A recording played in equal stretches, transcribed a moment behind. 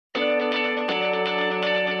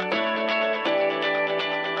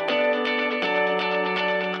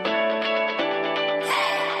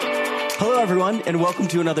everyone, and welcome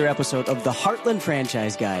to another episode of the Heartland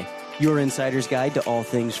Franchise Guy, your insider's guide to all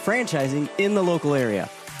things franchising in the local area.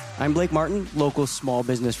 I'm Blake Martin, local small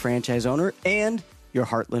business franchise owner, and your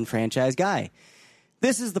Heartland Franchise Guy.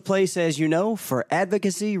 This is the place, as you know, for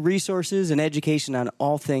advocacy, resources, and education on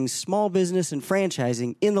all things small business and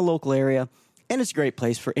franchising in the local area, and it's a great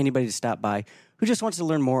place for anybody to stop by who just wants to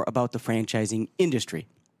learn more about the franchising industry.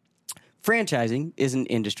 Franchising is an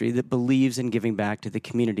industry that believes in giving back to the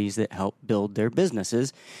communities that help build their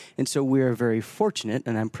businesses. And so we are very fortunate,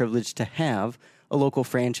 and I'm privileged to have a local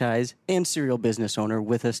franchise and serial business owner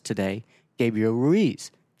with us today, Gabriel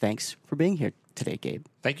Ruiz. Thanks for being here today, Gabe.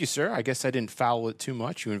 Thank you, sir. I guess I didn't foul it too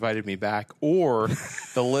much. You invited me back, or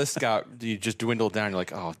the list you just dwindled down. You're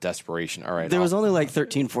like, oh, desperation. All right. There was only like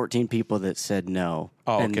 13, 14 people that said no.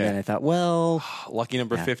 Oh, okay. And then I thought, well, lucky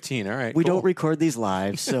number 15. All right. We don't record these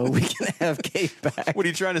live, so we can have Gabe back. What are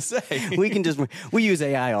you trying to say? We use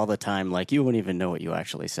AI all the time. Like, you wouldn't even know what you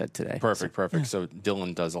actually said today. Perfect. So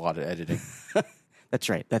Dylan does a lot of editing. That's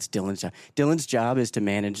right. That's Dylan's job. Dylan's job is to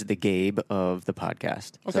manage the Gabe of the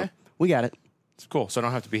podcast. Okay. So we got it. It's cool. So I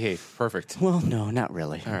don't have to behave. Perfect. Well, no, not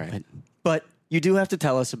really. All right. But you do have to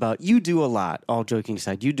tell us you do a lot, all joking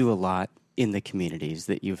aside, you do a lot in the communities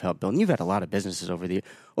that you've helped build. And you've had a lot of businesses over the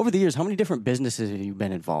years. How many different businesses have you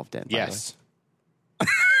been involved in? Yes.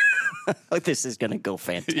 This is going to go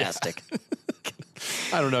fantastic. Yeah.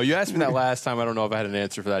 I don't know. You asked me that last time. I don't know if I had an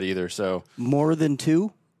answer for that either. So more than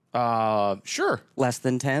 2? Sure. Less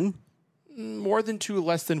than 10? More than 2,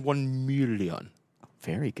 less than 1 million.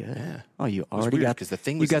 Very good. Yeah. Oh, you already got because the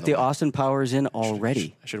thing. You got the Austin Powers in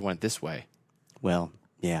already. I should have went this way. Well,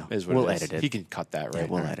 yeah, we'll edit it. He can cut that, right? Yeah,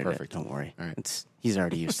 we'll edit it. Don't worry. All right. He's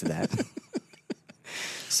already used to that.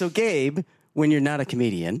 So, Gabe, when you're not a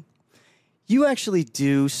comedian, you actually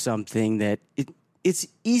do something that it's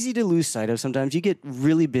easy to lose sight of. Sometimes you get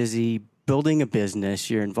really busy building a business.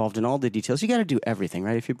 You're involved in all the details. You got to do everything,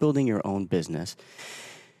 right? If you're building your own business.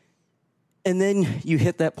 And then you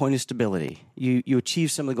hit that point of stability. You achieve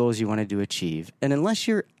some of the goals you wanted to achieve. And unless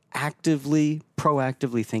you're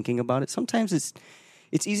proactively thinking about it, sometimes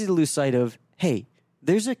it's easy to lose sight of, hey,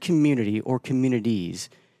 there's a community or communities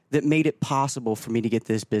that made it possible for me to get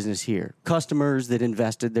this business here. Customers that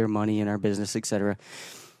invested their money in our business, et cetera.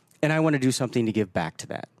 And I want to do something to give back to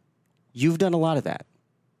that. You've done a lot of that,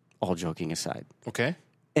 all joking aside. Okay.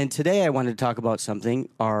 And today I wanted to talk about something.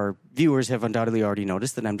 Our viewers have undoubtedly already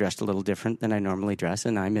noticed that I'm dressed a little different than I normally dress,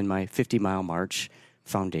 and I'm in my 50 Mile March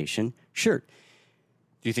Foundation shirt.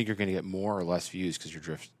 Do you think you're going to get more or less views because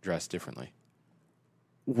you're dressed differently?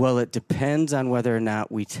 Well, it depends on whether or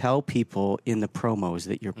not we tell people in the promos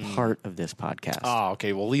that you're part of this podcast. Oh,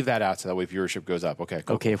 okay. We'll leave that out so that way viewership goes up. Okay,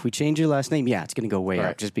 cool. Okay, if we change your last name, it's going to go way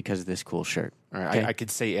up just because of this cool shirt. All right. Okay? I could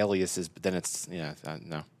say aliases, but then it's, no. I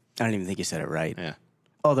don't even think you said it right. Yeah.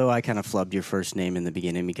 Although I kind of flubbed your first name in the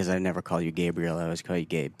beginning because I never call you Gabriel. I always call you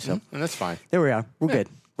Gabe. So and that's fine. There we are. We're good.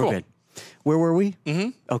 We're cool. good. Where were we? Mm-hmm.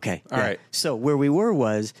 Okay. All right. So where we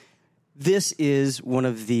was this is one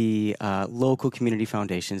of the local community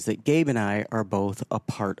foundations that Gabe and I are both a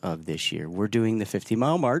part of this year. We're doing the 50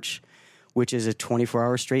 Mile March, which is a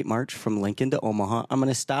 24-hour straight march from Lincoln to Omaha. I'm going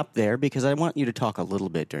to stop there because I want you to talk a little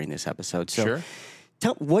bit during this episode. So sure.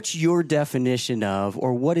 What's your definition of,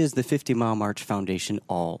 or what is the 50 Mile March Foundation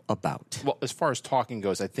all about? Well, as far as talking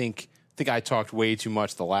goes, I think I talked way too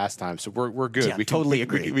much the last time, so we're good. Yeah, totally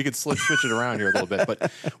agree. We could switch it around here a little bit.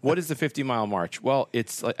 But what is the 50 Mile March? Well,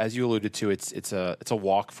 it's as you alluded to, it's a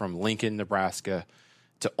walk from Lincoln, Nebraska,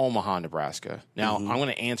 to Omaha, Nebraska. Now, I'm going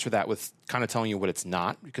to answer that with kind of telling you what it's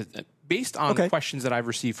not, because based on questions that I've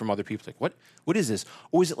received from other people, like, what is this?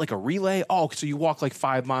 Oh, is it like a relay? Oh, so you walk like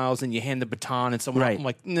 5 miles and you hand the baton and someone, I'm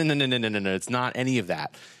like, no, it's not any of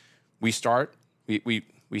that. We start, we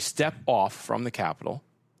step off from the Capitol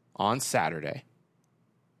on Saturday.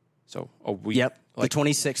 So a week. Yep, the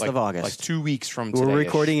 26th of August. Like 2 weeks from today. We're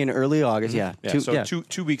recording in early August,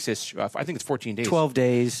 Two weeks-ish. I think it's 14 days. 12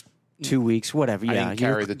 days, 2 weeks, whatever. I didn't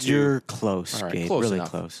carry the 2. You're close, All right, Gabe. close really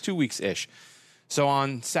enough. close. 2 weeks-ish. So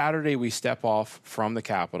on Saturday, we step off from the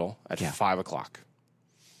Capitol at 5 o'clock.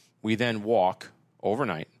 We then walk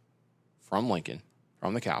overnight from Lincoln,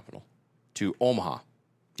 from the Capitol, to Omaha.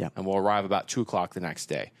 Yeah. And we'll arrive about 2 o'clock the next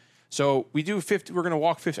day. So we do 50, we're going to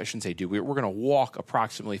walk 50, I shouldn't say do, we're going to walk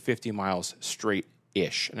approximately 50 miles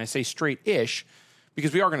straight-ish. And I say straight-ish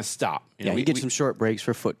because we are going to stop. You get some short breaks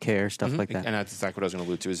for foot care, stuff like that. And that's exactly what I was going to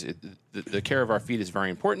allude to, is the care of our feet is very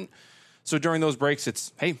important. So during those breaks,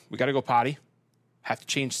 it's, hey, we got to go potty, have to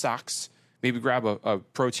change socks, maybe grab a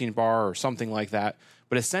protein bar or something like that.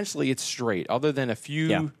 But essentially, it's straight, other than a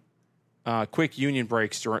few quick union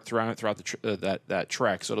breaks throughout that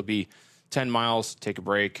trek. So it'll be 10 miles, take a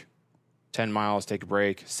break. 10 miles, take a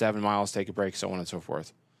break. 7 miles, take a break, so on and so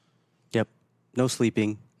forth. Yep. No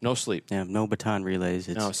sleeping. No sleep. Yeah, no baton relays.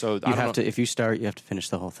 No, so you have to. If you start, you have to finish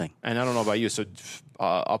the whole thing. And I don't know about you. So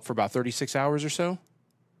up for about 36 hours or so?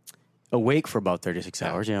 Awake for about 36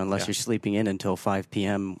 hours, unless you're sleeping in until 5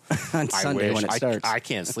 p.m. on Sunday when it starts. I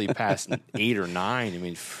can't sleep past 8 or 9. I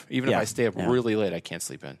mean, even if I stay up really late, I can't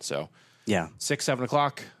sleep in. So 6, 7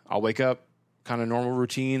 o'clock, I'll wake up, kind of normal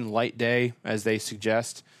routine, light day, as they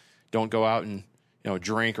suggest. Don't go out and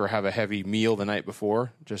drink or have a heavy meal the night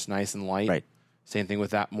before. Just nice and light. Right. Same thing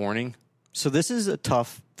with that morning. So this is a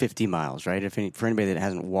tough 50 miles, right? For anybody that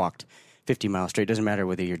hasn't walked 50 miles straight, doesn't matter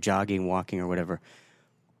whether you're jogging, walking, or whatever.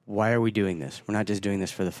 Why are we doing this? We're not just doing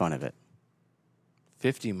this for the fun of it.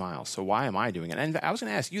 50 miles. So why am I doing it? And I was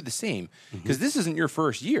going to ask you the same, because this isn't your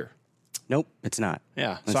first year. Nope, it's not.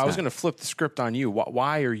 Yeah. So I was going to flip the script on you.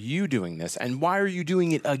 Why are you doing this? And why are you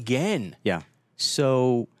doing it again? Yeah.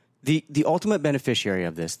 So the ultimate beneficiary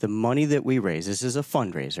of this, the money that we raise, this is a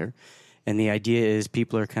fundraiser. And the idea is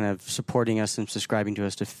people are kind of supporting us and subscribing to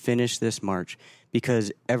us to finish this march,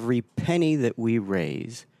 because every penny that we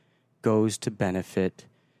raise goes to benefit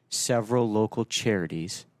several local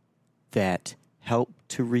charities that help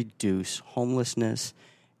to reduce homelessness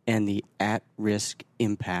and the at-risk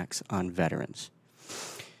impacts on veterans.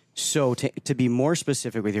 So to be more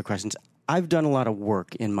specific with your questions, I've done a lot of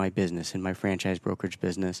work in my business, in my franchise brokerage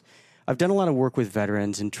business. I've done a lot of work with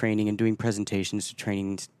veterans and training and doing presentations to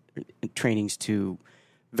trainings to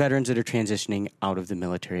veterans that are transitioning out of the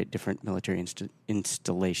military at different military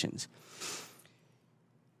installations.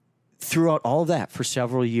 Throughout all of that for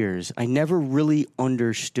several years, I never really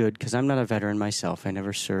understood, because I'm not a veteran myself, I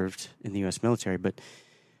never served in the U.S. military, but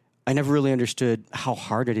I never really understood how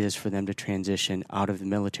hard it is for them to transition out of the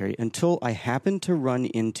military until I happened to run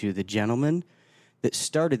into the gentleman that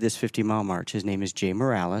started this 50-mile march. His name is Jay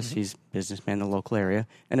Morales. He's a businessman in the local area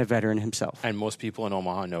and a veteran himself. And most people in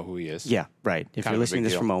Omaha know who he is. Yeah, right. If you're listening to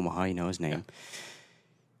this from Omaha, you know his name. Yeah.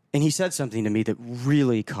 And he said something to me that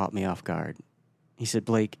really caught me off guard. He said,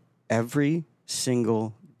 Blake, every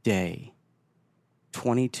single day,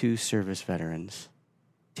 22 service veterans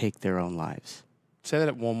take their own lives. Say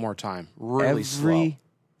that one more time. Really slow. Every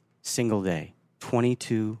single day,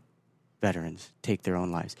 22 veterans take their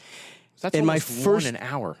own lives. That's almost one an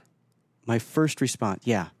hour. My first response,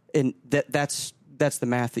 and that's the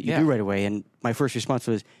math that you do right away. And my first response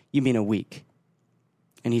was, "You mean a week?"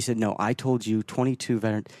 And he said, "No, I told you 22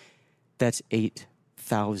 veterans. That's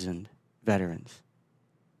 8,000 veterans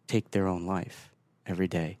take their own life every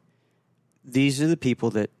day. These are the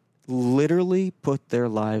people that literally put their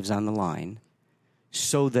lives on the line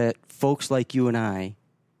so that folks like you and I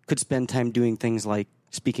could spend time doing things like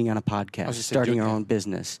speaking on a podcast, starting our own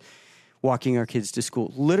business, walking our kids to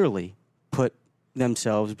school, literally put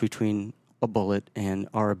themselves between a bullet and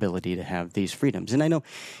our ability to have these freedoms." And I know,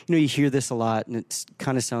 you hear this a lot and it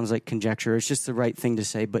kind of sounds like conjecture. It's just the right thing to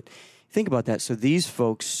say, but think about that. So these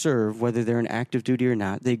folks serve, whether they're in active duty or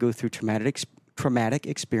not, they go through traumatic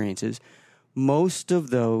experiences. Most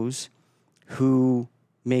of those who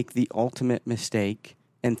make the ultimate mistake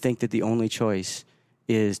and think that the only choice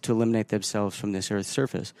is to eliminate themselves from this earth's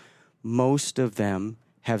surface, most of them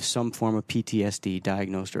have some form of PTSD,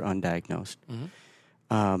 diagnosed or undiagnosed,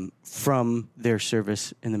 from their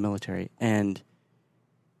service in the military. And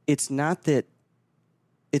it's not that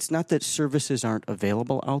services aren't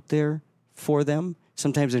available out there for them.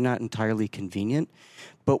 Sometimes they're not entirely convenient.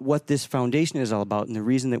 But what this foundation is all about, and the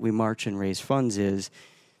reason that we march and raise funds, is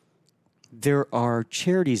there are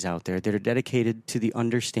charities out there that are dedicated to the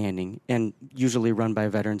understanding, and usually run by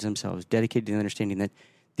veterans themselves, dedicated to the understanding that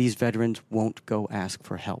these veterans won't go ask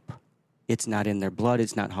for help. It's not in their blood.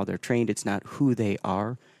 It's not how they're trained. It's not who they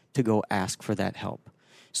are to go ask for that help.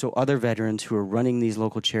 So other veterans who are running these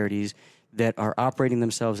local charities that are operating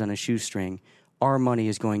themselves on a shoestring, our money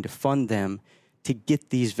is going to fund them to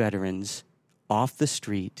get these veterans off the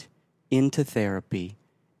street, into therapy,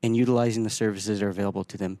 and utilizing the services that are available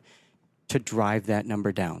to them to drive that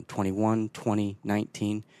number down, 21, 20,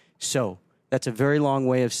 19. So that's a very long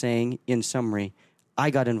way of saying, in summary,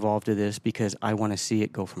 I got involved in this because I want to see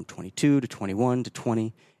it go from 22 to 21 to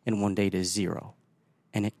 20 and one day to 0.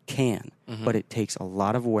 And it can, but it takes a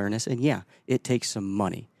lot of awareness. And it takes some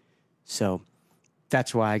money. So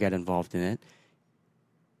that's why I got involved in it.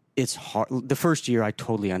 It's hard. The first year I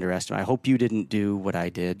totally underestimated. I hope you didn't do what I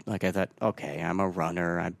did. Like I thought, okay, I'm a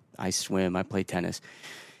runner. I swim. I play tennis.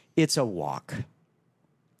 It's a walk.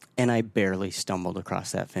 And I barely stumbled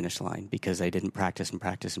across that finish line because I didn't practice.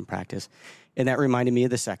 And that reminded me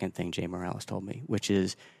of the second thing Jay Morales told me, which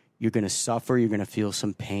is you're going to suffer, you're going to feel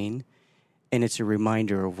some pain, and it's a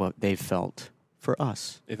reminder of what they've felt for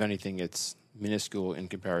us. If anything, it's minuscule in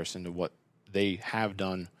comparison to what they have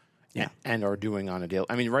done Yeah. and are doing on a daily.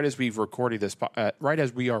 I mean, right as we are recording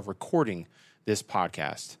this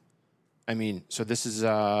podcast, I mean, so this is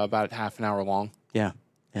about half an hour long. Yeah,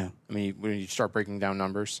 yeah. I mean, when you start breaking down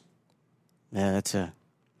numbers, Yeah, it's sad.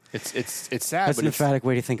 That's an but emphatic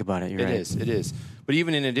way to think about it. You're right. It is. But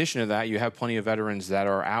even in addition to that, you have plenty of veterans that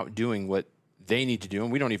are out doing what they need to do,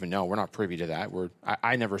 and we don't even know. We're not privy to that.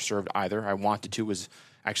 I never served either. I wanted to. It was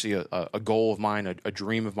actually a goal of mine, a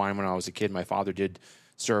dream of mine when I was a kid. My father did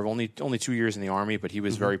serve only 2 years in the Army, but he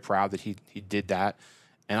was very proud that he did that,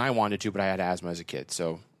 and I wanted to, but I had asthma as a kid,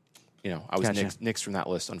 so I was Gotcha. nixed from that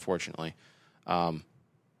list, unfortunately.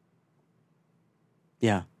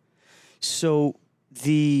 Yeah. So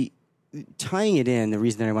tying it in, the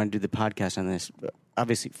reason that I want to do the podcast on this,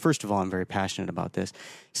 obviously, first of all, I'm very passionate about this.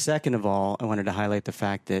 Second of all, I wanted to highlight the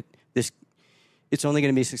fact that it's only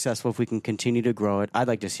going to be successful if we can continue to grow it. I'd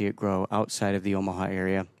like to see it grow outside of the Omaha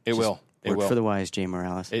area. It will. It will. For the wise, Jay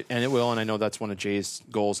Morales. And it will, and I know that's one of Jay's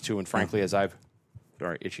goals too. And frankly, as I've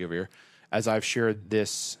shared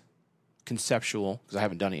this conceptual, because I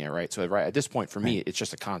haven't done it yet, right? So right at this point, for me, it's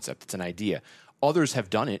just a concept. It's an idea. Others have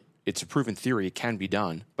done it. It's a proven theory. It can be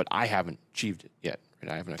done, but I haven't achieved it yet.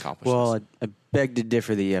 Right? I haven't accomplished Well, this. I beg to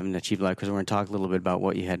differ that you haven't achieved a lot, because we're going to talk a little bit about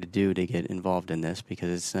what you had to do to get involved in this,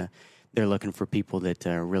 because they're looking for people that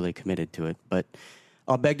are really committed to it. But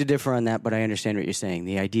I'll beg to differ on that, but I understand what you're saying.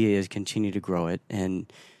 The idea is continue to grow it,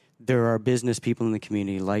 and there are business people in the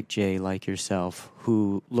community like Jay, like yourself,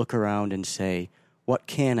 who look around and say, what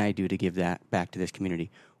can I do to give that back to this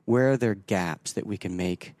community? Where are there gaps that we can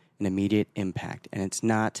make an immediate impact? And it's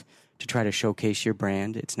not to try to showcase your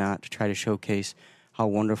brand. It's not to try to showcase how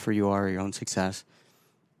wonderful you are, your own success.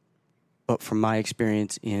 But from my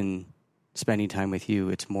experience in spending time with you,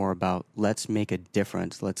 it's more about let's make a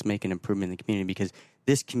difference. Let's make an improvement in the community, because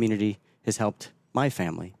this community has helped my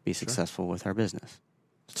family be successful with our business.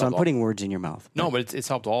 So I'm putting words in your mouth. No, but it's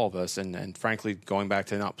helped all of us. And frankly, going back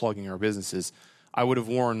to not plugging our businesses, I would have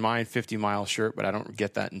worn my 50-mile shirt, but I don't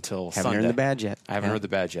get that until Sunday. Haven't earned the badge yet. I haven't earned the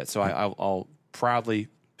badge yet. So I'll proudly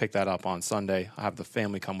pick that up on Sunday. I'll have the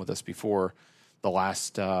family come with us before the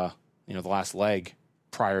last leg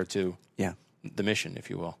prior to the mission, if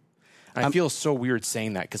you will. And I feel so weird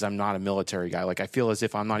saying that because I'm not a military guy. Like, I feel as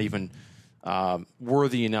if I'm not even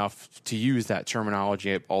worthy enough to use that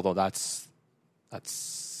terminology, although that's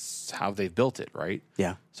how they've built it, right?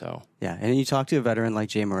 Yeah. So yeah, and you talk to a veteran like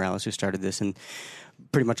Jay Morales who started this, and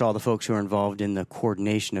pretty much all the folks who are involved in the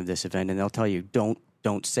coordination of this event, and they'll tell you, don't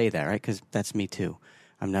say that, right? Because that's me too.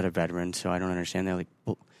 I'm not a veteran, so I don't understand. They're like,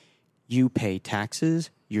 well, you pay taxes,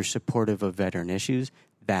 you're supportive of veteran issues,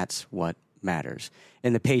 that's what matters.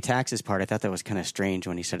 And the pay taxes part, I thought that was kind of strange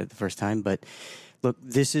when he said it the first time, but look,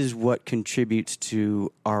 this is what contributes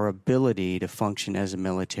to our ability to function as a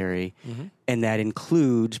military, and that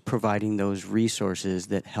includes providing those resources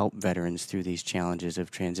that help veterans through these challenges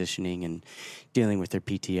of transitioning and dealing with their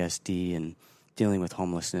PTSD and dealing with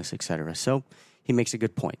homelessness, et cetera. So he makes a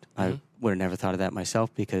good point. I would have never thought of that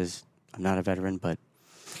myself because I'm not a veteran, but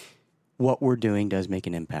what we're doing does make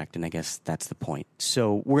an impact, and I guess that's the point.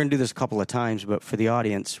 So we're going to do this a couple of times, but for the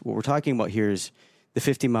audience, what we're talking about here is the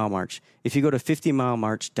 50-mile march. If you go to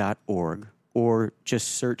 50milemarch.org or just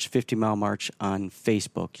search 50 Mile March on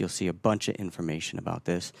Facebook, you'll see a bunch of information about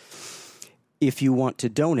this. If you want to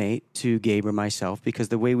donate to Gabe or myself, because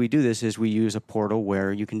the way we do this is we use a portal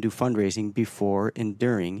where you can do fundraising before and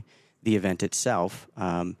during the event itself,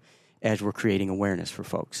 as we're creating awareness for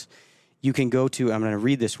folks. You can go to, I'm going to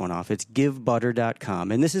read this one off, it's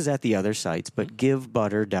givebutter.com, and this is at the other sites, but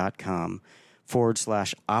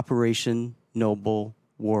givebutter.com/Operation Noble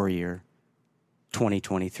Warrior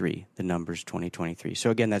 2023, the numbers 2023.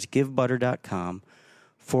 So again, that's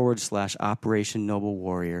givebutter.com/Operation Noble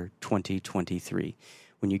Warrior 2023.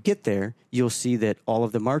 When you get there, you'll see that all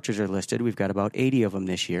of the marchers are listed. We've got about 80 of them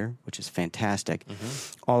this year, which is fantastic,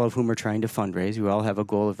 all of whom are trying to fundraise. We all have a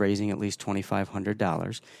goal of raising at least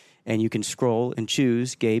 $2,500. And you can scroll and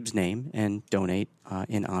choose Gabe's name and donate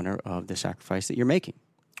in honor of the sacrifice that you're making.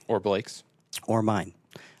 Or Blake's. Or mine.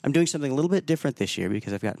 I'm doing something a little bit different this year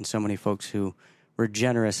because I've gotten so many folks who were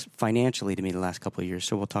generous financially to me the last couple of years.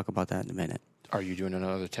 So we'll talk about that in a minute. Are you doing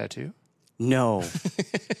another tattoo? No.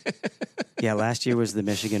 Yeah, last year was the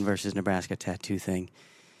Michigan versus Nebraska tattoo thing.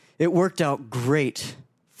 It worked out great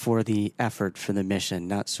for the effort for the mission,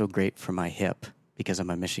 not so great for my hip because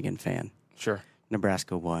I'm a Michigan fan. Sure.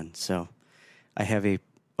 Nebraska won. So I have a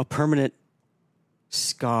permanent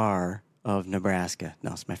scar of Nebraska.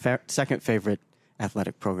 No, it's my second favorite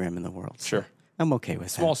athletic program in the world. So Sure. I'm okay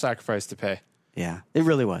with Small that. sacrifice to pay. Yeah, it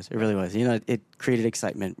really was. It really was. You know, it created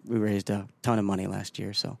excitement. We raised a ton of money last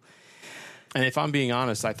year, so. And if I'm being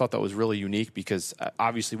honest, I thought that was really unique because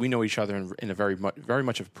obviously we know each other in a very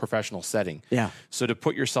much of a professional setting. Yeah. So to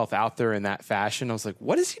put yourself out there in that fashion, I was like,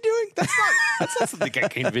 what is he doing? That's not something I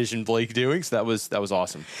can envision Blake doing. So that was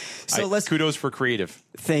awesome. So kudos for creative.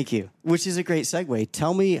 Thank you. Which is a great segue.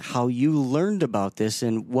 Tell me how you learned about this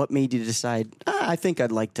and what made you decide, I think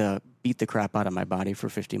I'd like to beat the crap out of my body for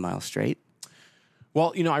 50 miles straight.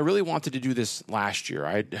 Well, I really wanted to do this last year.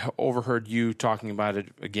 I overheard you talking about it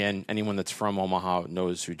again. Anyone that's from Omaha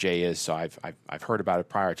knows who Jay is, so I've heard about it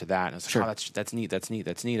prior to that. And I was like, Sure. oh, that's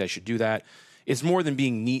neat. I should do that. It's more than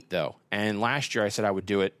being neat, though. And last year I said I would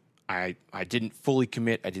do it. I didn't fully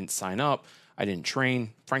commit. I didn't sign up. I didn't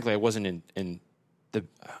train. Frankly, I wasn't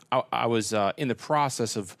I was in the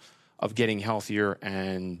process of getting healthier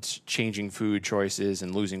and changing food choices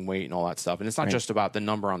and losing weight and all that stuff. And it's not just about the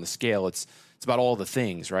number on the scale. It's about all the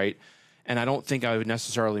things, right? And I don't think I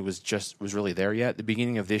necessarily was really there yet. At the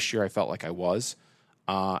beginning of this year, I felt like I was.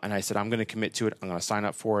 And I said, I'm going to commit to it. I'm going to sign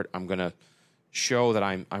up for it. I'm going to show that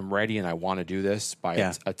I'm ready and I want to do this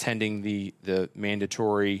by attending the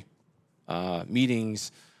mandatory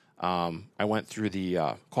meetings. I went through the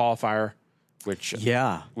qualifier,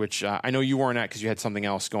 which I know you weren't at because you had something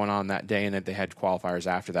else going on that day, and that they had qualifiers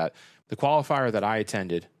after that. The qualifier that I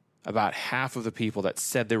attended, about half of the people that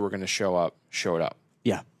said they were going to show up showed up.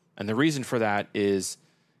 Yeah. And the reason for that is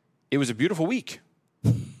it was a beautiful week,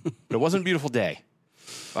 but it wasn't a beautiful day.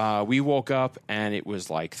 We woke up and it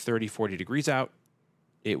was like 30, 40 degrees out.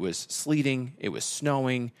 It was sleeting. It was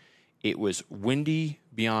snowing. It was windy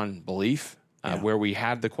beyond belief. Where we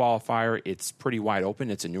had the qualifier, it's pretty wide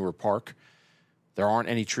open. It's a newer park. There aren't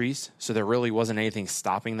any trees, so there really wasn't anything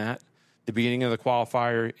stopping that. The beginning of the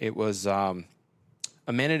qualifier, it was a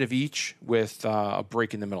minute of each with a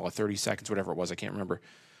break in the middle, of 30 seconds, whatever it was. I can't remember.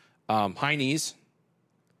 High knees,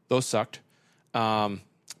 those sucked.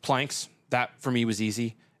 Planks, that for me was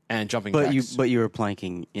easy, and jumping jacks. But you were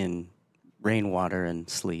planking in rainwater and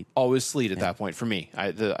sleet. Oh, it was sleet at that point for me.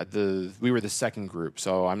 We were the second group,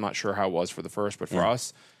 so I'm not sure how it was for the first, but for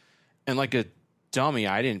us, and like a dummy,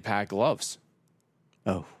 I didn't pack gloves.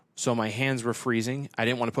 Oh. So my hands were freezing. I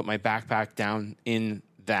didn't want to put my backpack down in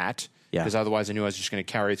that because otherwise I knew I was just going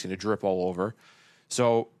to carry it. It's going to drip all over.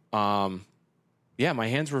 So, my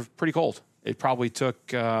hands were pretty cold. It probably took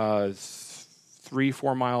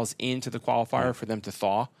 3-4 miles into the qualifier for them to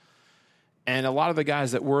thaw. And a lot of the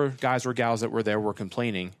guys or gals that were there were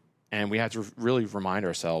complaining. And we had to really remind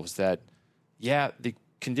ourselves that, the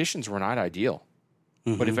conditions were not ideal.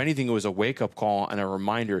 Mm-hmm. But if anything, it was a wake-up call and a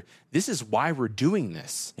reminder, this is why we're doing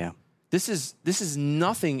this. Yeah. This is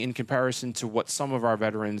nothing in comparison to what some of our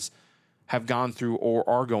veterans have gone through or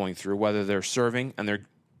are going through, whether they're serving and they're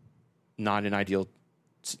not in ideal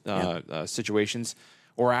situations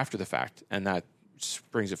or after the fact. And that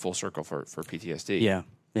brings it full circle for PTSD.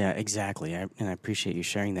 Yeah, exactly. And I appreciate you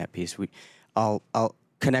sharing that piece. I'll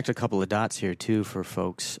connect a couple of dots here, too, for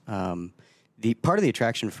folks. The part of the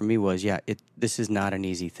attraction for me was, this is not an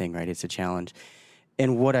easy thing, right? It's a challenge.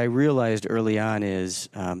 And what I realized early on is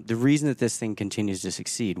the reason that this thing continues to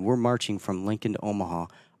succeed, we're marching from Lincoln to Omaha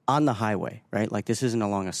on the highway, right? Like this isn't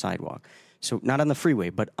along a sidewalk. So not on the freeway,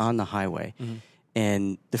 but on the highway. Mm-hmm.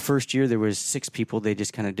 And the first year there was 6 people. They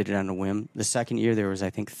just kind of did it on a whim. The second year there was, I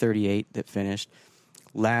think, 38 that finished.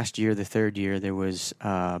 Last year, the third year, there was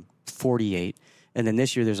 48. And then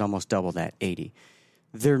this year there's almost double that, 80.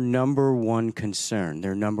 Their number one concern,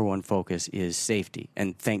 their number one focus is safety.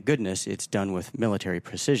 And thank goodness it's done with military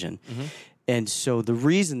precision. Mm-hmm. And so the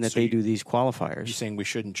reason that they do these qualifiers... You're saying we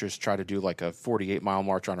shouldn't just try to do like a 48-mile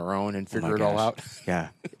march on our own and figure it all out? Yeah.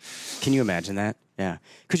 Can you imagine that? Yeah.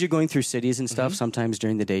 Because you're going through cities and stuff sometimes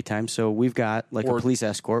during the daytime. So we've got like a police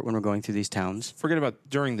escort when we're going through these towns. Forget about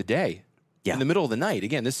during the day. Yeah. In the middle of the night.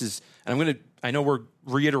 Again, this is... And I know we're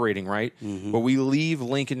reiterating, right? Mm-hmm. But we leave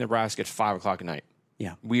Lincoln, Nebraska at 5 o'clock at night.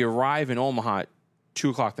 Yeah. We arrive in Omaha at 2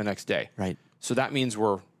 o'clock the next day. Right. So that means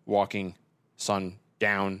we're walking sun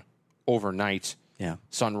down overnight. Yeah.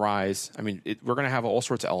 Sunrise. I mean, we're going to have all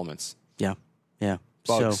sorts of elements. Yeah. Yeah.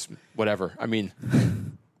 Bugs, whatever. I mean,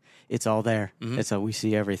 it's all there. Mm-hmm. It's we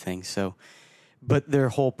see everything. So, but their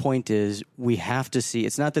whole point is we have to see.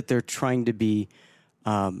 It's not that they're trying to be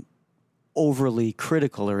overly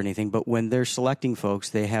critical or anything, but when they're selecting folks,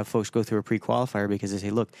 they have folks go through a pre-qualifier because they say,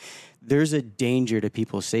 look, there's a danger to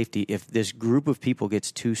people's safety if this group of people gets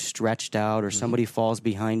too stretched out or somebody falls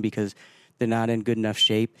behind because they're not in good enough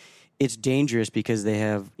shape. It's dangerous because they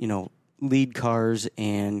have, lead cars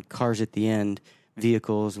and cars at the end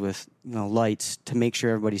vehicles with lights to make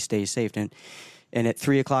sure everybody stays safe. And at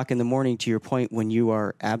 3 o'clock in the morning, to your point, when you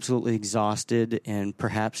are absolutely exhausted and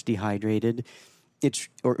perhaps dehydrated,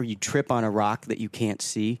 or you trip on a rock that you can't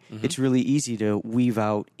see, it's really easy to weave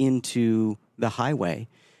out into the highway,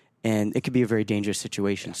 and it could be a very dangerous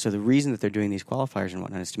situation. So the reason that they're doing these qualifiers and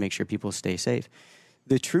whatnot is to make sure people stay safe.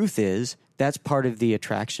 The truth is, that's part of the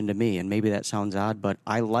attraction to me, and maybe that sounds odd, but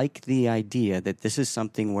I like the idea that this is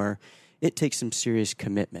something where it takes some serious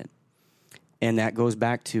commitment. And that goes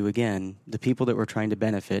back to, again, the people that we're trying to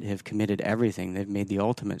benefit have committed everything. They've made the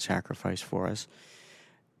ultimate sacrifice for us.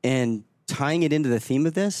 And tying it into the theme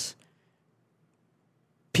of this,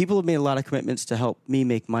 people have made a lot of commitments to help me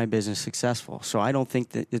make my business successful. So I don't think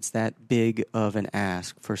that it's that big of an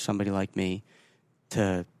ask for somebody like me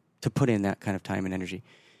to put in that kind of time and energy.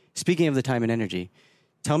 Speaking of the time and energy,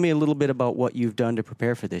 tell me a little bit about what you've done to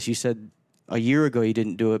prepare for this. You said a year ago you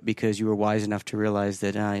didn't do it because you were wise enough to realize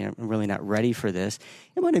that I'm really not ready for this.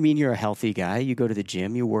 And what I mean, you're a healthy guy. You go to the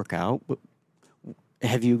gym, you work out.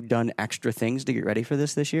 Have you done extra things to get ready for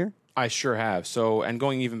this year? I sure have. So, and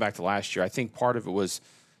going even back to last year, I think part of it was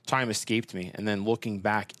time escaped me. And then looking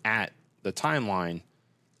back at the timeline,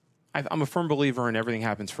 I'm a firm believer in everything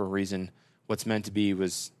happens for a reason. What's meant to be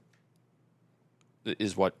is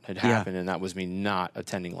what had happened, and that was me not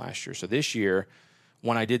attending last year. So this year,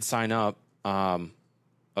 when I did sign up, a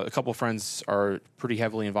couple of friends are pretty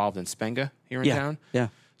heavily involved in Spenga here in town. Yeah.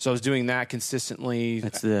 So I was doing that consistently.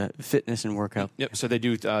 That's the fitness and workout. Yep. So they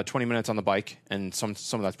do 20 minutes on the bike, and some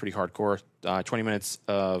of that's pretty hardcore. 20 minutes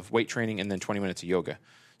of weight training, and then 20 minutes of yoga.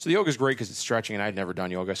 So the yoga is great because it's stretching, and I'd never done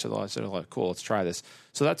yoga. So I said, cool, let's try this.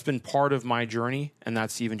 So that's been part of my journey, and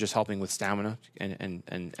that's even just helping with stamina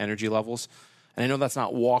and energy levels. And I know that's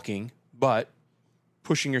not walking, but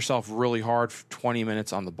pushing yourself really hard for 20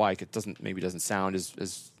 minutes on the bike, it maybe doesn't sound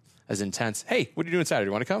as intense. Hey, what are you doing Saturday?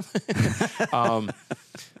 You want to come?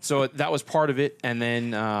 So that was part of it. And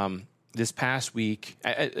then this past week,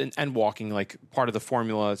 and walking, like part of the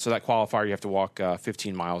formula, so that qualifier, you have to walk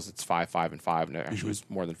 15 miles. It's 5, 5, and 5. And it actually was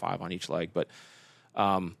more than 5 on each leg. But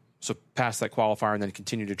so past that qualifier and then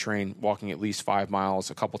continue to train walking at least 5 miles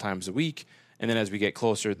a couple times a week. And then as we get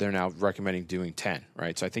closer, they're now recommending doing 10,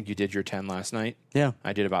 right? So I think you did your 10 last night. Yeah.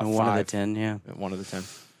 I did about 5. One of the 10, yeah. One of the 10.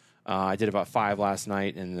 I did about 5 last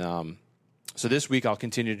night. And so this week I'll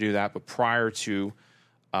continue to do that. But prior to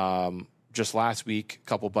just last week, a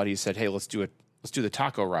couple buddies said, hey, let's do the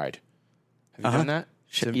taco ride. Have you done that?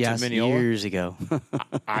 Yes, years ago.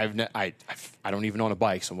 I don't even own a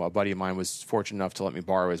bike. So a buddy of mine was fortunate enough to let me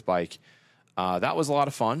borrow his bike. That was a lot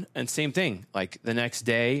of fun. And same thing, like the next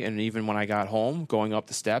day, and even when I got home, going up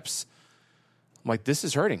the steps, I'm like, this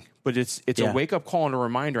is hurting. But it's a wake-up call and a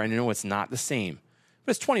reminder. I know it's not the same.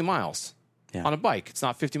 But it's 20 miles on a bike. It's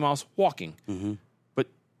not 50 miles walking. Mm-hmm. But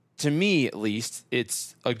to me, at least,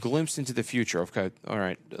 it's a glimpse into the future. Okay, all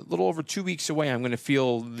right, a little over 2 weeks away, I'm going to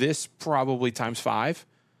feel this probably times 5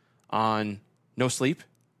 on no sleep.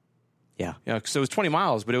 Yeah. So it was 20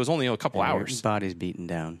 miles, but it was only a couple hours. Your body's beaten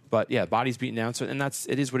down. But yeah, body's beaten down. So, and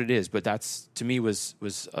it is what it is. But that's, to me, was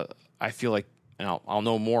I feel like, and I'll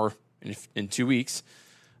know more in 2 weeks.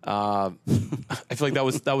 I feel like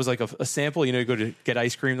that was like a sample. You go to get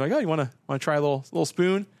ice cream, like, oh, you want to try a little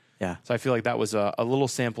spoon? Yeah. So I feel like that was a little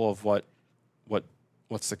sample of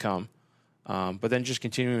what's to come. But then just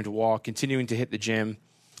continuing to walk, continuing to hit the gym,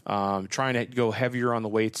 trying to go heavier on the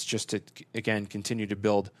weights, just to again continue to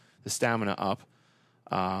build the stamina up,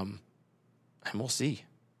 and we'll see.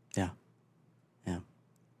 Yeah.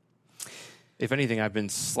 If anything, I've been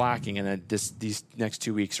slacking, and these next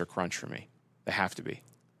 2 weeks are crunch for me. They have to be.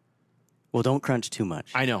 Well, don't crunch too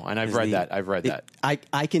much. I know, and I've read that.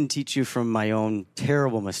 I can teach you from my own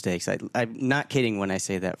terrible mistakes. I'm not kidding when I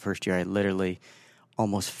say that first year I literally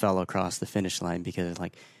almost fell across the finish line because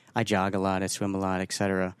I jog a lot, I swim a lot,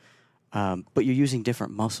 etc. But you're using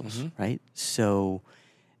different muscles, right? So,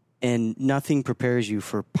 and nothing prepares you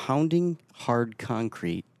for pounding hard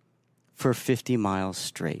concrete for 50 miles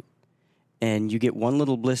straight. And you get one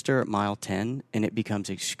little blister at mile 10, and it becomes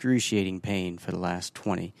excruciating pain for the last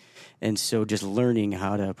 20. And so just learning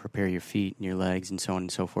how to prepare your feet and your legs and so on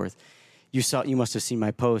and so forth. You must have seen my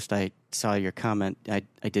post. I saw your comment.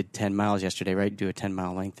 I did 10 miles yesterday, right? Do a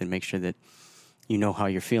 10-mile length and make sure that you know how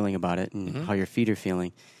you're feeling about it and how your feet are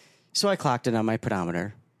feeling. So I clocked it on my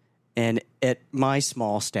pedometer. And at my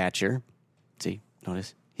small stature, see,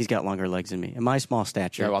 notice, he's got longer legs than me. At my small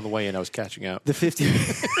stature. Yeah, on the way in, I was catching up. The 50.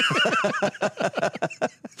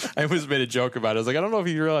 I almost made a joke about it. I was like, I don't know if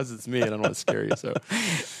you realize it's me. I don't want to scare you. So,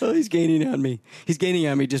 well, he's gaining on me. He's gaining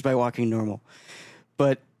on me just by walking normal.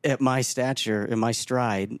 But at my stature, in my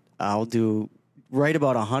stride, I'll do right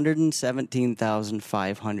about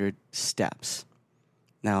 117,500 steps.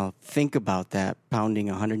 Now, think about that, pounding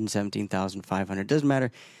 117,500. Doesn't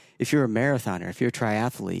matter if you're a marathoner, if you're a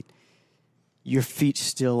triathlete, your feet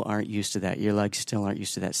still aren't used to that. Your legs still aren't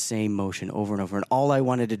used to that same motion over and over. And all I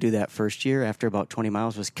wanted to do that first year after about 20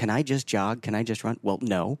 miles was, can I just jog? Can I just run? Well,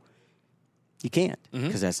 no, you can't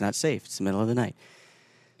because that's not safe. It's the middle of the night.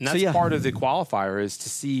 And that's part of the qualifier is to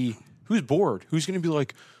see who's bored, who's going to be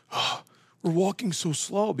like, oh, we're walking so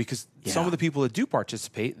slow, because some of the people that do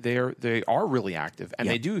participate, they are really active, and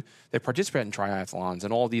they participate in triathlons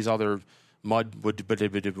and all these other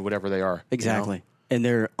whatever they are. Exactly. You know? And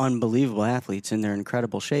they're unbelievable athletes, and they're in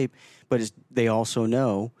incredible shape. But they also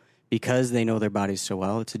know, because they know their bodies so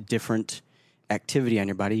well, it's a different activity on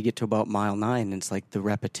your body. You get to about mile 9, and it's like the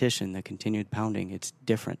repetition, the continued pounding. It's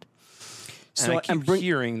different. So I keep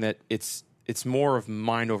hearing that it's more of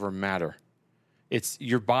mind over matter. It's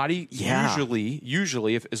your body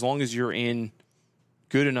usually, if as long as you're in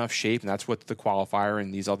good enough shape, and that's what the qualifier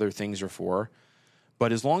and these other things are for.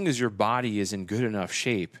 But as long as your body is in good enough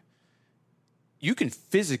shape, you can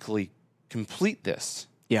physically complete this.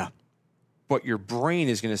 Yeah. But your brain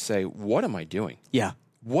is going to say, what am I doing? Yeah.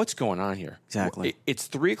 What's going on here? Exactly. It's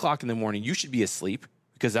 3:00 in the morning. You should be asleep,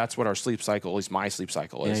 because that's what our sleep cycle, at least my sleep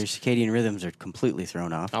cycle is. Yeah, your circadian rhythms are completely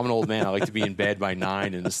thrown off. I'm an old man. I like to be in bed by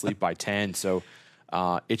 9 and asleep by 10. So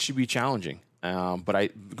it should be challenging.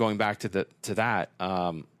 But going back to that,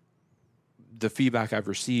 the feedback I've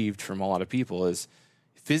received from a lot of people is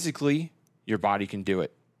physically your body can do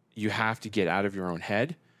it. You have to get out of your own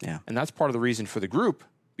head. Yeah. And that's part of the reason for the group,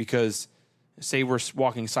 because say we're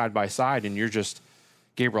walking side by side and you're just,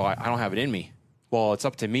 Gabriel, I don't have it in me. Well, it's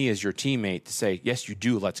up to me as your teammate to say, yes, you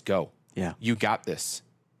do. Let's go. Yeah. You got this.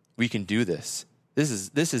 We can do this.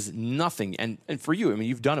 This is nothing. And for you, I mean,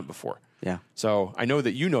 you've done it before. Yeah. So I know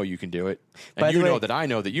that you can do it. And By the way, know that I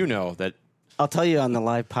know that you know that. I'll tell you, on the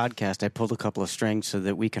live podcast, I pulled a couple of strings so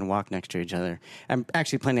that we can walk next to each other. I'm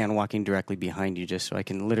actually planning on walking directly behind you, just so I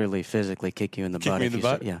can literally physically kick you in the butt. Kick me in the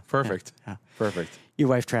butt? Yeah. Perfect. Yeah. Perfect. Your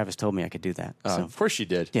wife, Travis, told me I could do that. So. Of course she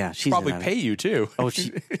did. Yeah. She's probably pay you too. Oh,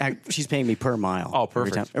 she's paying me per mile. Oh,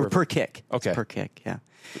 perfect. Or per kick. Okay. It's per kick, yeah.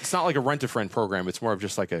 It's not like a Rent-A-Friend program. It's more of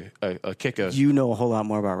just like a kick. You know a whole lot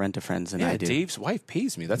more about Rent-A-Friends than I do. Dave's wife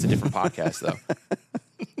pays me. That's a different podcast, though.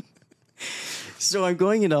 So I'm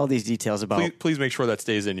going into all these details about... Please make sure that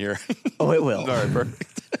stays in here. Oh, it will. All right,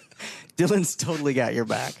 perfect. Dylan's totally got your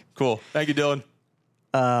back. Cool. Thank you, Dylan.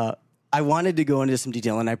 I wanted to go into some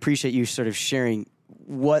detail, and I appreciate you sort of sharing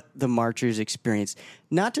what the marchers experienced.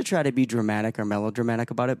 Not to try to be dramatic or melodramatic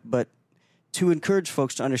about it, but to encourage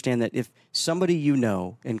folks to understand that if somebody you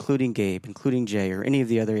know, including Gabe, including Jay, or any of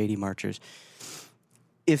the other 80 marchers,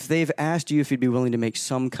 if they've asked you if you'd be willing to make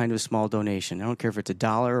some kind of small donation, I don't care if it's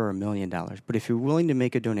 $1 or $1 million, but if you're willing to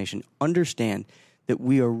make a donation, understand that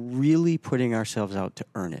we are really putting ourselves out to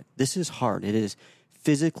earn it. This is hard. It is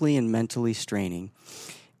physically and mentally straining.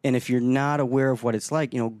 And if you're not aware of what it's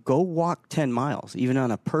like, go walk 10 miles, even on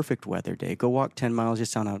a perfect weather day. Go walk 10 miles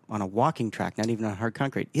just on a walking track, not even on hard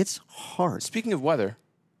concrete. It's hard. Speaking of weather,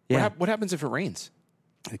 what happens if it rains?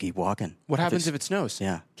 Keep walking. What happens if it snows?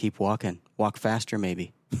 Yeah, keep walking. Walk faster,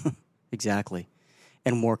 maybe. Exactly.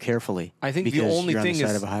 And more carefully. I think the only thing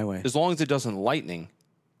is, of a highway. As long as it doesn't lightning.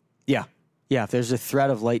 Yeah. Yeah, if there's a threat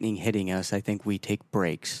of lightning hitting us, I think we take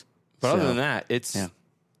breaks. But other than that, it's...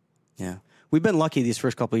 Yeah. We've been lucky these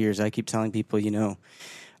first couple of years. I keep telling people,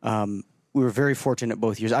 we were very fortunate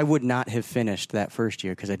both years. I would not have finished that first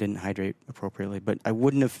year because I didn't hydrate appropriately, but I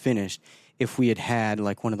wouldn't have finished if we had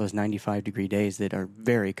like one of those 95-degree days that are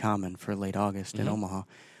very common for late August in Omaha.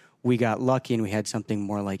 We got lucky and we had something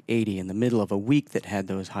more like 80 in the middle of a week that had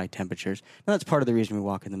those high temperatures. Now, that's part of the reason we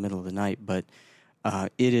walk in the middle of the night, but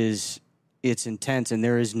it's intense and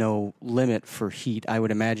there is no limit for heat. I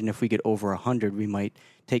would imagine if we get over 100, we might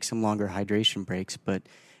take some longer hydration breaks. But,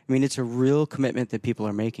 I mean, it's a real commitment that people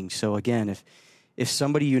are making. So, again, if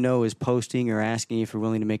somebody is posting or asking if you're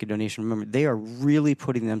willing to make a donation, remember, they are really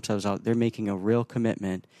putting themselves out. They're making a real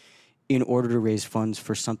commitment in order to raise funds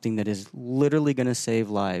for something that is literally going to save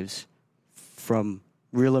lives from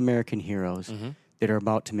real American heroes that are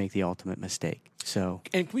about to make the ultimate mistake. So,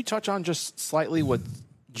 and can we touch on just slightly what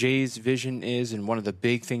Jay's vision is and one of the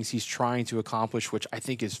big things he's trying to accomplish, which I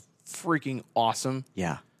think is freaking awesome?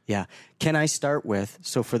 Yeah. Can I start with,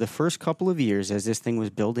 so for the first couple of years as this thing was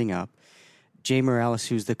building up, Jay Morales,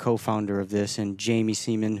 who's the co-founder of this, and Jamie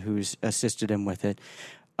Seaman, who's assisted him with it,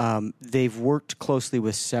 they've worked closely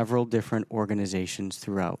with several different organizations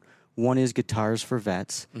throughout. One is Guitars for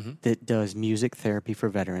Vets that does music therapy for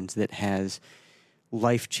veterans, that has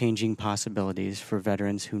life-changing possibilities for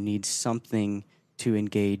veterans who need something to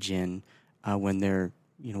engage in when they're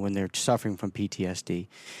suffering from PTSD.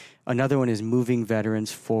 Another one is moving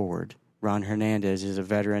veterans forward. Ron Hernandez is a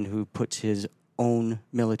veteran who puts his own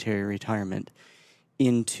military retirement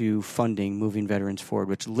into funding moving veterans forward,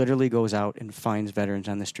 which literally goes out and finds veterans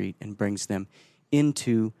on the street and brings them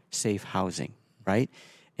into safe housing, right?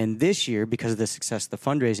 And this year, because of the success of the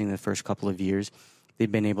fundraising in the first couple of years,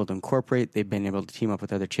 they've been able to incorporate, they've been able to team up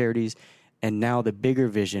with other charities, and now the bigger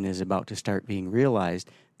vision is about to start being realized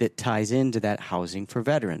that ties into that housing for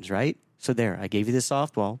veterans, right? So there, I gave you the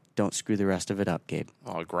softball. Don't screw the rest of it up, Gabe.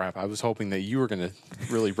 Oh, crap. I was hoping that you were going to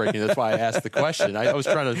really break it. That's why I asked the question. I was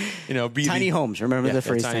trying to, be tiny homes. Remember the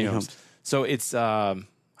phrase tiny homes. So it's, how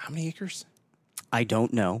many acres? I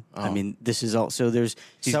don't know. Oh. I mean, this is also, there's,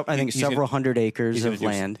 several hundred acres of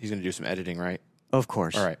land. He's going to do some editing, right? Of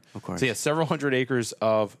course. All right. Of course. So, yeah, several hundred acres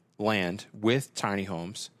of land with tiny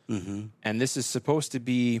homes. Mm-hmm. And this is supposed to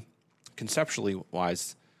be, conceptually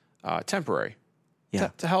wise, temporary. Yeah.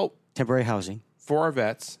 To help. Temporary housing. For our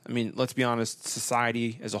vets. I mean, let's be honest,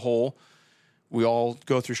 society as a whole, we all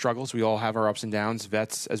go through struggles. We all have our ups and downs.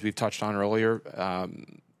 Vets, as we've touched on earlier,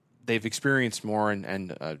 they've experienced more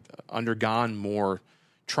and undergone more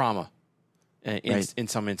trauma in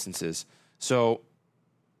some instances. So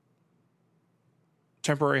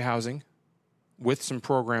temporary housing with some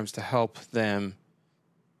programs to help them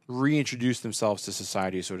reintroduce themselves to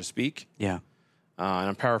society, so to speak. Yeah. And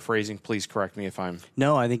I'm paraphrasing. Please correct me if I'm...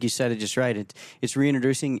 No, I think you said it just right. It's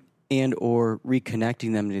reintroducing and or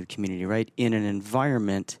reconnecting them to the community, right, in an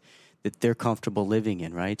environment that they're comfortable living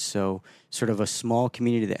in, right? So sort of a small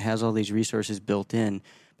community that has all these resources built in,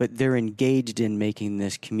 but they're engaged in making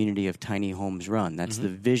this community of tiny homes run. That's the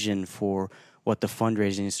vision for what the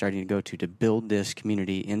fundraising is starting to go to build this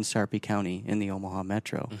community in Sarpy County, in the Omaha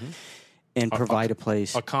Metro, and provide a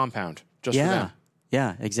place. A compound, just for them.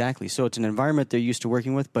 Yeah, exactly. So it's an environment they're used to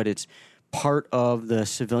working with, but it's part of the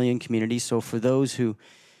civilian community. So for those who,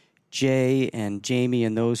 Jay and Jamie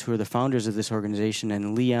and those who are the founders of this organization,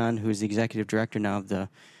 and Leon, who is the executive director now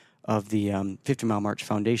of the 50 Mile March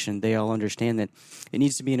Foundation, they all understand that it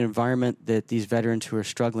needs to be an environment that these veterans who are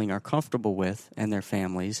struggling are comfortable with and their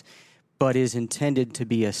families, but is intended to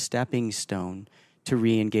be a stepping stone to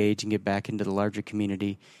re-engage and get back into the larger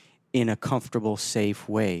community in a comfortable, safe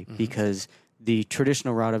way, because the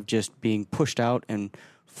traditional route of just being pushed out and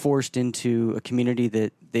forced into a community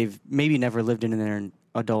that they've maybe never lived in their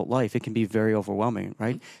adult life, it can be very overwhelming,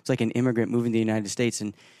 right? It's like an immigrant moving to the United States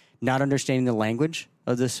and not understanding the language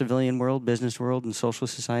of the civilian world, business world, and social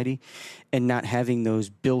society, and not having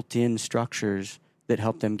those built-in structures that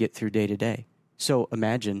help them get through day to day. So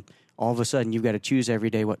imagine all of a sudden you've got to choose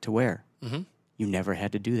every day what to wear. You never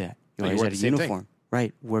had to do that. You always had a uniform.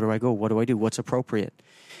 Right. Where do I go? What do I do? What's appropriate?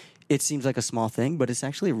 It seems like a small thing, but it's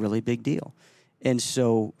actually a really big deal. And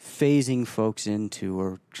so phasing folks into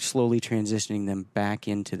or slowly transitioning them back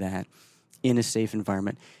into that in a safe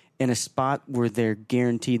environment, in a spot where they're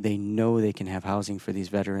guaranteed they know they can have housing for these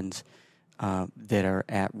veterans that are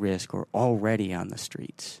at risk or already on the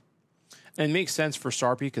streets. And it makes sense for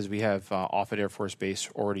Sarpy because we have Offutt Air Force Base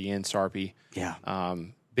already in Sarpy. Yeah.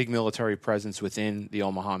 Big military presence within the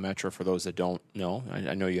Omaha Metro for those that don't know.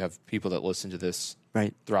 I know you have people that listen to this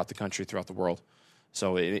throughout the country, throughout the world.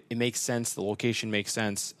 So it makes sense. The location makes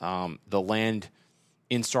sense. The land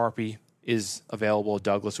in Sarpy is available.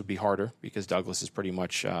 Douglas would be harder because Douglas is pretty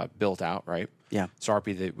much built out, right? Yeah.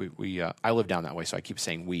 Sarpy, I live down that way, so I keep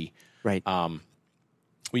saying we. Right.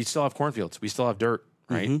 We still have cornfields. We still have dirt,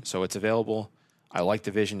 right? So it's available. I like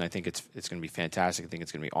the vision. I think it's going to be fantastic. I think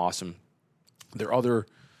it's going to be awesome. There are other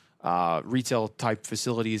retail type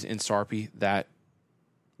facilities in Sarpy that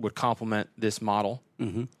would complement this model.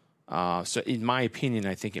 So in my opinion,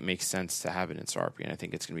 I think it makes sense to have it in Sarpy, and I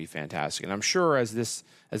think it's going to be fantastic. And I'm sure as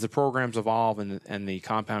the programs evolve and the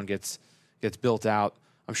compound gets built out,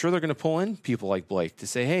 I'm sure they're going to pull in people like Blake to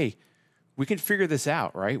say, hey, we can figure this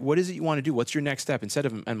out, right? What is it you want to do? What's your next step? Instead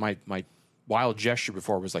of, and my wild gesture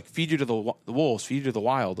before was like, feed you to the wolves, feed you to the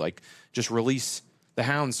wild, like just release the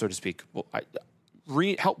hounds, so to speak. Well,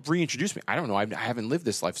 help reintroduce me. I don't know. I haven't lived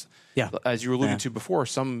this life. Yeah. As you alluded to before,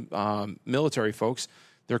 some military folks,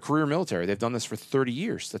 they're career military. They've done this for 30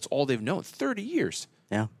 years. That's all they've known. 30 years.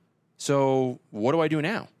 Yeah. So what do I do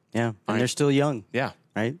now? Yeah. And they're still young. Yeah.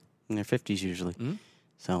 Right? In their 50s usually.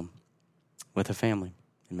 So with a family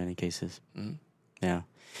in many cases. Yeah.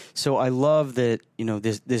 So I love that,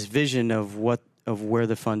 this vision of where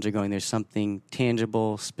the funds are going. There's something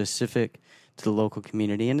tangible, specific to the local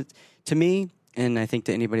community. And to me, and I think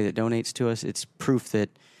to anybody that donates to us, it's proof that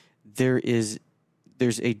there's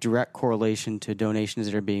a direct correlation to donations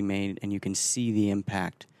that are being made, and you can see the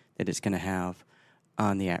impact that it's going to have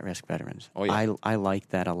on the at-risk veterans. Oh, yeah. I like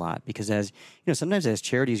that a lot because sometimes as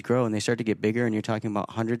charities grow and they start to get bigger and you're talking about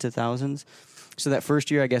hundreds of thousands. So that first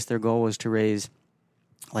year, I guess their goal was to raise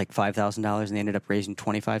like $5,000 and they ended up raising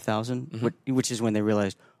 $25,000, which is when they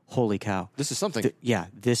realized, holy cow. This is something.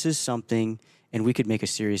 This is something and we could make a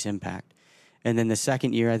serious impact. And then the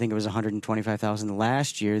second year, I think it was $125,000.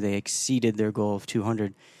 Last year, they exceeded their goal of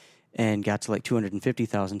 $200,000 and got to like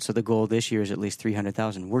 $250,000. So the goal this year is at least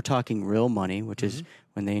 $300,000. We're talking real money, which is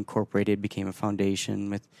when they incorporated, became a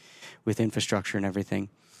foundation with infrastructure and everything,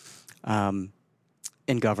 and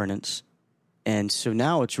governance. And so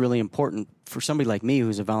now it's really important for somebody like me,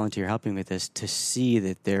 who's a volunteer helping with this, to see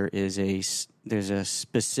that there's a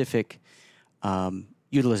specific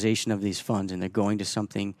utilization of these funds, and they're going to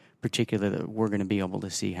something particular that we're going to be able to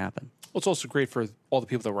see happen. Well, it's also great for all the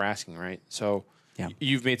people that we're asking, right? So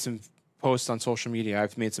you've made some posts on social media.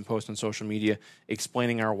 I've made some posts on social media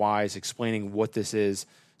explaining our whys, explaining what this is.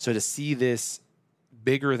 So to see this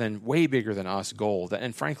way bigger than us goal,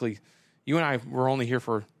 and frankly, you and I were only here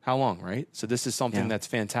for how long, right? So this is something that's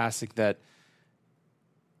fantastic, that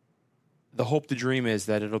the hope, the dream is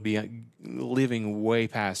that it'll be living way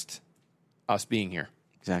past us being here.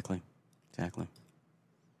 Exactly.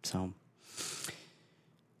 So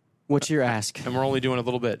what's your ask? And we're only doing a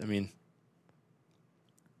little bit. I mean,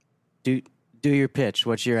 do your pitch.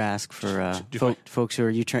 What's your ask for folks who are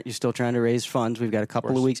you're still trying to raise funds? We've got a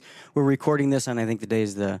couple of weeks. We're recording this on, I think the day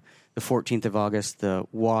is the 14th of August. The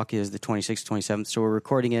walk is the 26th, 27th. So we're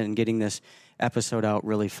recording it and getting this episode out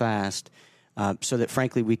really fast so that,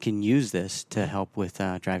 frankly, we can use this to help with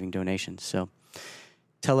driving donations. So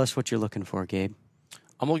tell us what you're looking for, Gabe.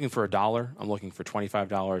 I'm looking for $1. I'm looking for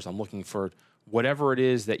 $25. I'm looking for whatever it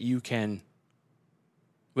is that you can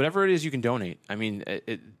donate. I mean,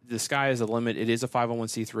 the sky is the limit. It is a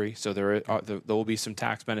 501c3, so there will be some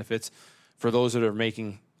tax benefits for those that are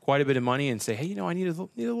making quite a bit of money and say, hey, I need a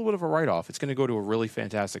little bit of a write-off. It's going to go to a really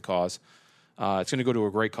fantastic cause. It's going to go to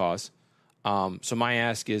a great cause. So my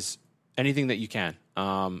ask is anything that you can.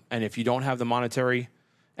 And if you don't have the monetary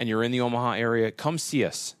and you're in the Omaha area, come see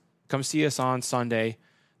us. Come see us on Sunday.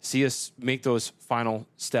 See us make those final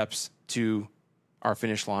steps to our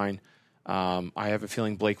finish line. I have a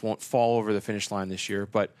feeling Blake won't fall over the finish line this year,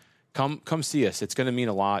 but come see us. It's going to mean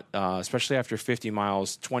a lot, especially after 50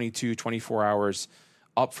 miles, 22, 24 hours,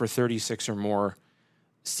 up for 36 or more.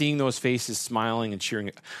 Seeing those faces smiling and cheering.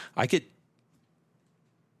 I get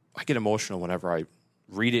emotional whenever I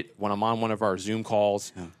read it, when I'm on one of our Zoom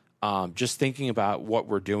calls. Yeah. Just thinking about what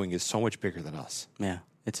we're doing is so much bigger than us. Yeah,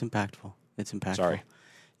 it's impactful. Sorry.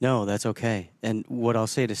 No, that's okay. And what I'll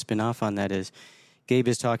say to spin off on that is, Gabe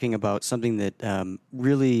is talking about something that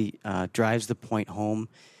really drives the point home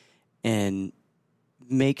and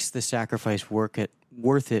makes the sacrifice worth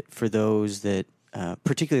it for those that,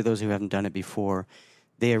 particularly those who haven't done it before.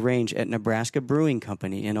 They arrange at Nebraska Brewing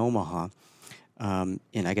Company in Omaha, and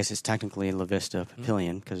I guess it's technically La Vista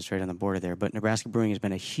Papillion because it's right on the border there, but Nebraska Brewing has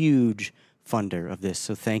been a huge funder of this,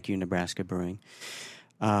 so thank you, Nebraska Brewing.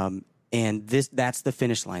 And that's the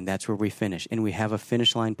finish line. That's where we finish. And we have a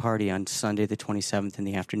finish line party on Sunday the 27th in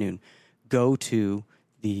the afternoon. Go to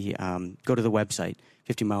the website,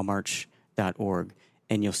 50milemarch.org,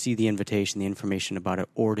 and you'll see the invitation, the information about it,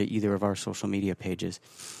 or to either of our social media pages.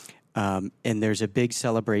 And there's a big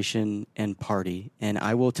celebration and party. And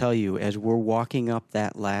I will tell you, as we're walking up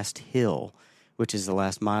that last hill, which is the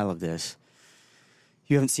last mile of this,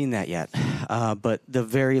 you haven't seen that yet. But the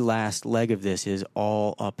very last leg of this is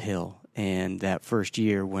all uphill. And that first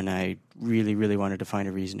year when I really, really wanted to find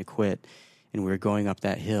a reason to quit and we were going up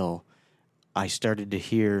that hill, I started to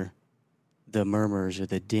hear the murmurs or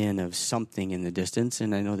the din of something in the distance.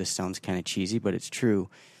 And I know this sounds kind of cheesy, but it's true.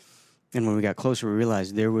 And when we got closer, we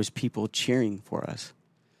realized there was people cheering for us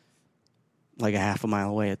like a half a mile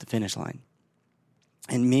away at the finish line.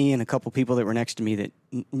 And me and a couple people that were next to me that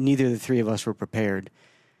neither of the three of us were prepared,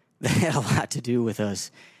 that had a lot to do with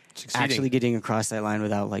us actually getting across that line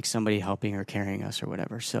without like somebody helping or carrying us or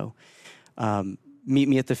whatever. So meet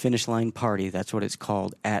me at the finish line party. That's what it's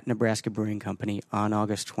called, at Nebraska Brewing Company on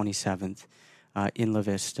August 27th in La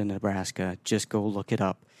Vista, Nebraska. Just go look it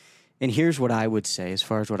up. And here's what I would say as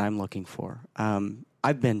far as what I'm looking for.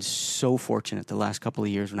 I've been so fortunate the last couple of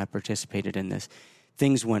years when I participated in this.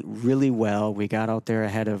 Things went really well. We got out there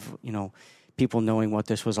ahead of, people knowing what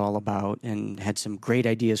this was all about and had some great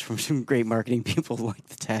ideas from some great marketing people like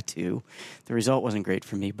the tattoo. The result wasn't great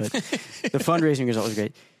for me, but the fundraising result was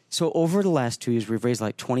great. So over the last 2 years, we've raised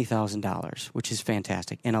like $20,000, which is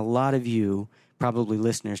fantastic. And a lot of you, probably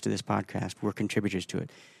listeners to this podcast, were contributors to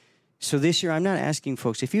it. So this year, I'm not asking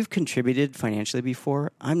folks, if you've contributed financially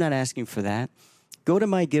before, I'm not asking for that. go to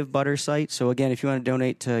my Give Butter site. So again, if you want to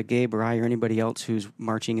donate to Gabe or I or anybody else who's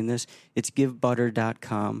marching in this, it's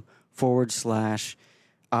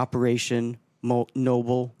givebutter.com/Operation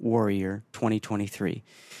Noble Warrior 2023.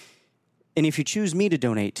 And if you choose me to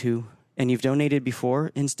donate to, and you've donated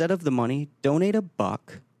before, instead of the money, donate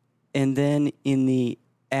 $1, and then in the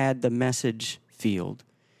add the message field,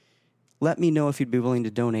 let me know if you'd be willing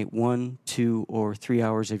to donate 1, 2, or 3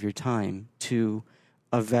 hours of your time to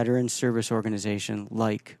a veteran service organization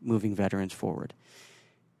like Moving Veterans Forward.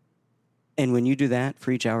 And when you do that,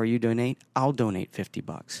 for each hour you donate, I'll donate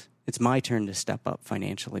 $50. It's my turn to step up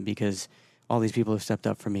financially because all these people have stepped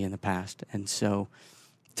up for me in the past. And so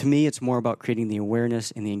to me, it's more about creating the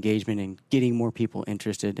awareness and the engagement and getting more people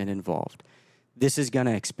interested and involved. This is going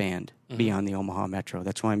to expand beyond the Omaha Metro.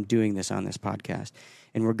 That's why I'm doing this on this podcast.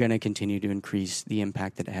 And we're going to continue to increase the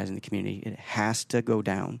impact that it has in the community. It has to go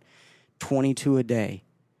down. 22 a day.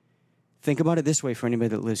 Think about it this way for anybody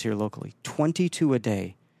that lives here locally. 22 a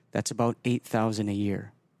day, that's about 8,000 a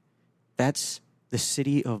year. That's the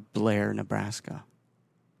city of Blair, Nebraska.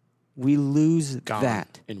 We lose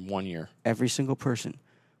that in 1 year. Every single person.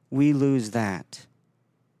 We lose that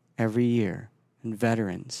every year. And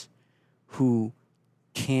veterans who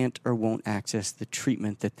can't or won't access the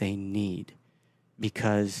treatment that they need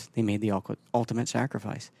because they made the ultimate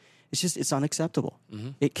sacrifice. It's unacceptable.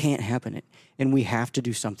 It can't happen. And we have to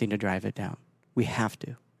do something to drive it down. We have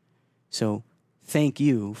to. So thank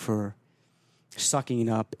you for sucking it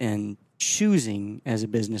up and choosing as a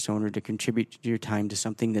business owner to contribute your time to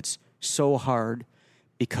something that's so hard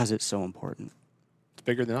because it's so important. It's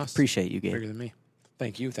bigger than us. Appreciate you, Gabe. Bigger than me.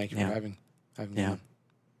 Thank you. Thank you for having me on.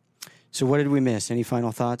 So what did we miss? Any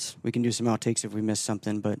final thoughts? We can do some outtakes if we missed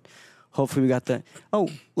something, but hopefully we got the... Oh,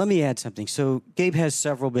 let me add something. So Gabe has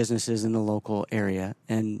several businesses in the local area,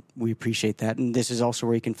 and we appreciate that. And this is also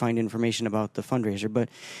where you can find information about the fundraiser. But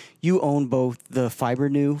you own both the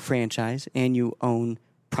FiberNew franchise and you own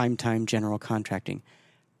Primetime General Contracting.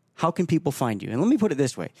 How can people find you? And let me put it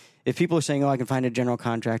this way. If people are saying, I can find a general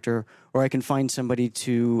contractor or I can find somebody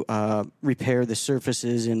to repair the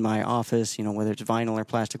surfaces in my office, whether it's vinyl or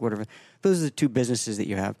plastic, whatever, those are the two businesses that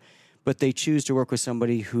you have. But they choose to work with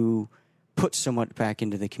somebody who puts so much back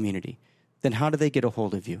into the community. Then how do they get a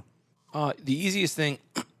hold of you? The easiest thing,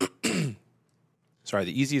 the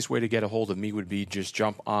easiest way to get a hold of me would be just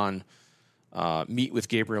jump on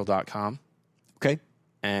meetwithgabriel.com. Okay.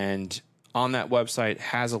 And on that website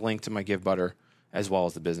has a link to my Give Butter as well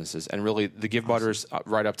as the businesses. And really, the Give Butter is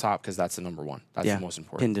right up top because that's the number one. That's the most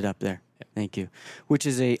important. Pinned it up there. Yeah. Thank you. Which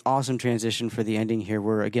is a awesome transition for the ending here.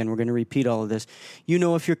 Where again, we're going to repeat all of this.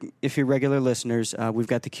 If you're regular listeners, we've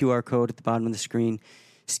got the QR code at the bottom of the screen.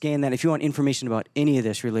 Scan that. If you want information about any of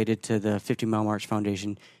this related to the 50 Mile March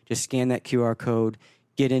Foundation, just scan that QR code.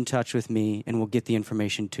 Get in touch with me, and we'll get the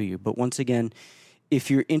information to you. But once again, if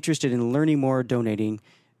you're interested in learning more, donating.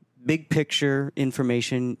 Big picture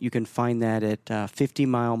information, you can find that at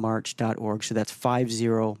 50milemarch.org. So that's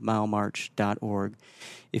 50milemarch.org.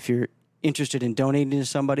 If you're interested in donating to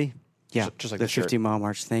somebody, just like the 50 Mile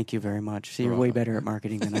March. Thank you very much. See, you're way better at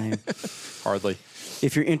marketing than I am. Hardly.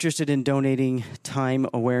 If you're interested in donating time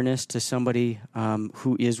awareness to somebody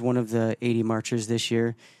who is one of the 80 marchers this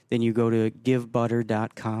year, then you go to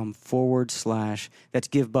givebutter.com / that's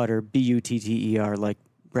givebutter, BUTTER, like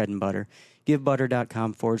bread and butter.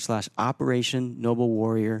 givebutter.com / Operation Noble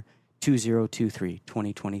Warrior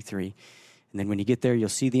 2023. And then when you get there, you'll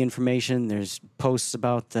see the information. There's posts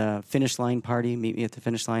about the finish line party. Meet me at the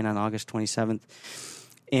finish line on August 27th.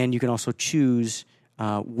 And you can also choose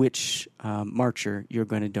which marcher you're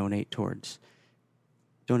going to donate towards.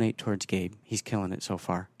 Donate towards Gabe. He's killing it so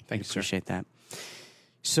far. Thank you, sir. Appreciate that.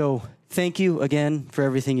 So thank you again for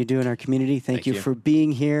everything you do in our community. Thank you for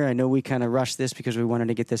being here. I know we kind of rushed this because we wanted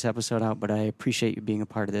to get this episode out, but I appreciate you being a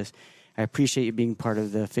part of this. I appreciate you being part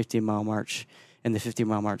of the 50 Mile March and the 50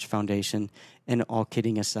 Mile March Foundation. And all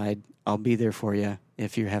kidding aside, I'll be there for you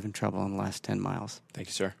if you're having trouble in the last 10 miles. Thank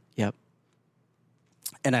you, sir. Yep.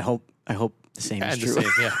 And I hope the same is true.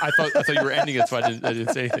 I thought you were ending it, so I didn't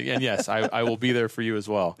say anything. And yes, I will be there for you as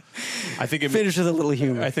well. I think it finish with a little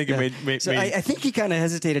humor. I think it made. So I think he kind of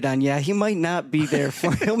hesitated on. Yeah, he might not be there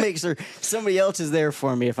for. He'll make sure somebody else is there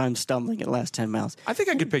for me if I'm stumbling at the last 10 miles. I think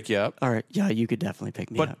I could pick you up. All right, yeah, you could definitely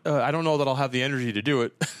pick me up. But I don't know that I'll have the energy to do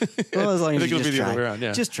it. Well, as long as you just the try. other way around.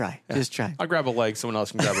 Yeah. Just try. Yeah. Just try. I'll grab a leg. Someone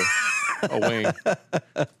else can grab a wing.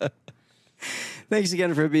 Thanks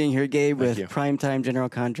again for being here, Gabe, with you. Primetime General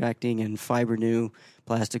Contracting and FiberNew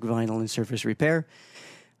Plastic, Vinyl, and Surface Repair.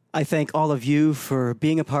 I thank all of you for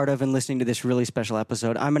being a part of and listening to this really special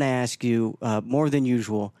episode. I'm going to ask you, more than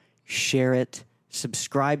usual, share it,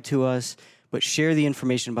 subscribe to us, but share the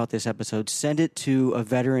information about this episode. Send it to a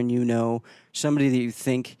veteran you know, somebody that you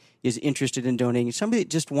think is interested in donating, somebody that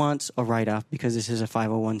just wants a write-off because this is a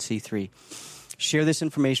 501c3. Share this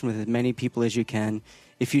information with as many people as you can.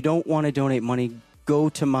 If you don't want to donate money, go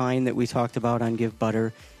to mine that we talked about on Give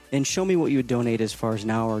Butter and show me what you would donate as far as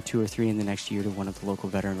now or 2 or 3 in the next year to one of the local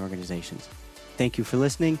veteran organizations. Thank you for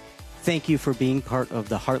listening. Thank you for being part of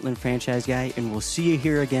the Heartland Franchise Guy, and we'll see you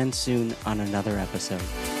here again soon on another episode.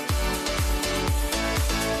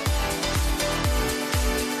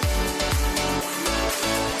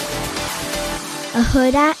 A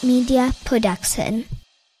Huda Media Production.